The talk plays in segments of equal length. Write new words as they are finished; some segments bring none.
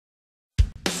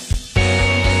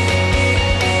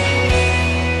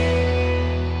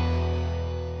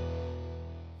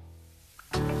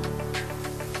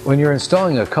When you're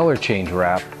installing a color change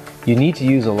wrap, you need to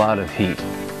use a lot of heat,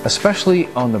 especially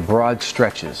on the broad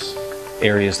stretches,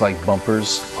 areas like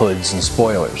bumpers, hoods, and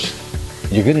spoilers.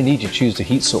 You're going to need to choose the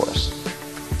heat source.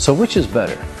 So which is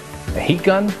better, a heat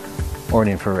gun or an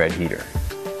infrared heater?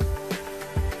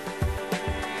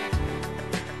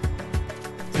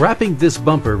 Wrapping this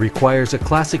bumper requires a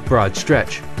classic broad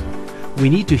stretch. We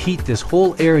need to heat this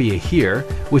whole area here,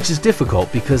 which is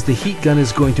difficult because the heat gun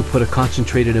is going to put a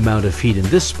concentrated amount of heat in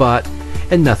this spot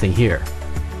and nothing here.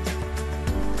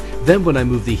 Then when I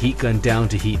move the heat gun down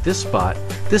to heat this spot,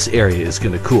 this area is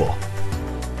going to cool.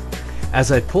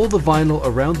 As I pull the vinyl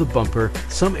around the bumper,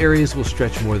 some areas will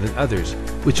stretch more than others,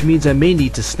 which means I may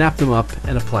need to snap them up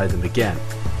and apply them again.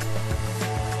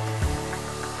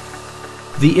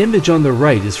 The image on the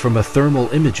right is from a thermal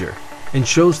imager and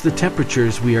shows the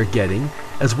temperatures we are getting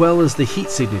as well as the heat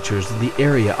signatures of the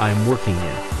area I'm working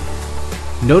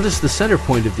in. Notice the center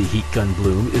point of the heat gun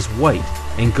bloom is white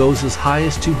and goes as high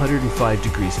as 205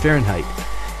 degrees Fahrenheit.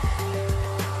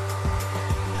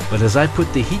 But as I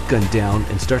put the heat gun down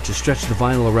and start to stretch the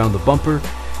vinyl around the bumper,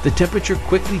 the temperature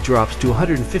quickly drops to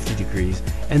 150 degrees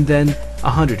and then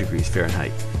 100 degrees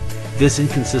Fahrenheit. This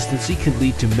inconsistency can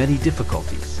lead to many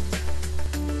difficulties.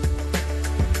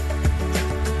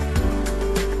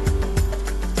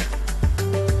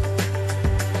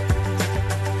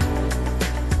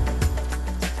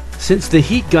 Since the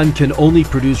heat gun can only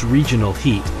produce regional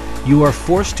heat, you are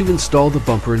forced to install the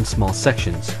bumper in small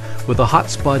sections, with a hot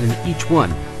spot in each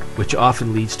one, which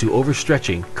often leads to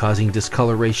overstretching, causing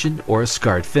discoloration or a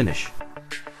scarred finish.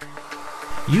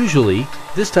 Usually,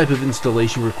 this type of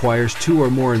installation requires 2 or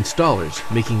more installers,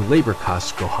 making labor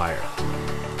costs go higher.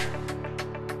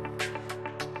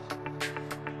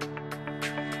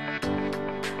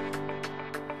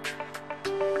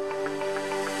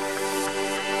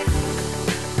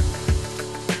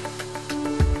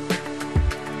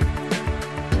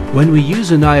 When we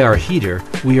use an IR heater,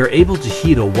 we are able to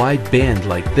heat a wide band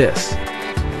like this.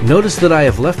 Notice that I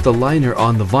have left the liner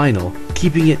on the vinyl,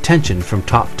 keeping it tensioned from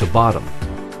top to bottom.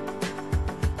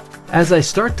 As I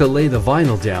start to lay the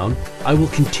vinyl down, I will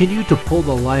continue to pull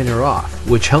the liner off,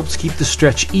 which helps keep the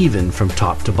stretch even from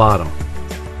top to bottom.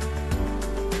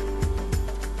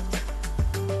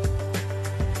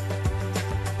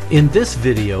 In this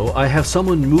video, I have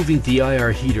someone moving the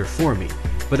IR heater for me,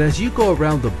 but as you go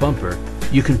around the bumper,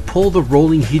 you can pull the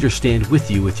rolling heater stand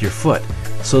with you with your foot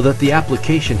so that the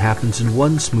application happens in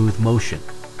one smooth motion.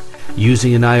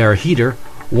 Using an IR heater,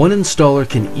 one installer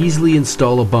can easily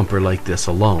install a bumper like this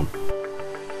alone.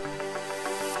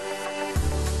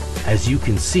 As you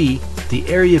can see, the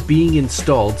area being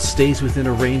installed stays within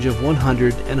a range of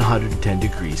 100 and 110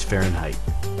 degrees Fahrenheit.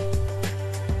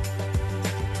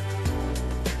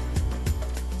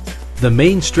 The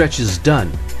main stretch is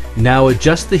done. Now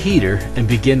adjust the heater and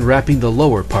begin wrapping the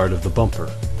lower part of the bumper.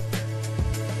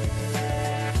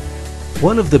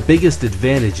 One of the biggest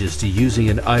advantages to using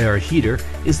an IR heater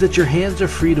is that your hands are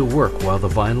free to work while the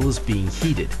vinyl is being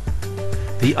heated.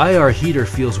 The IR heater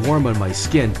feels warm on my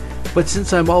skin, but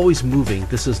since I'm always moving,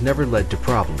 this has never led to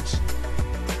problems.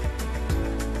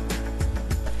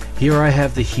 Here I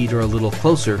have the heater a little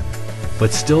closer,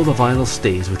 but still the vinyl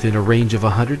stays within a range of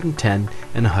 110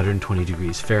 and 120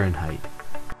 degrees Fahrenheit.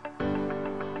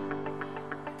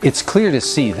 It's clear to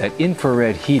see that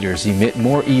infrared heaters emit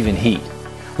more even heat,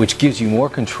 which gives you more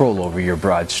control over your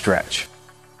broad stretch.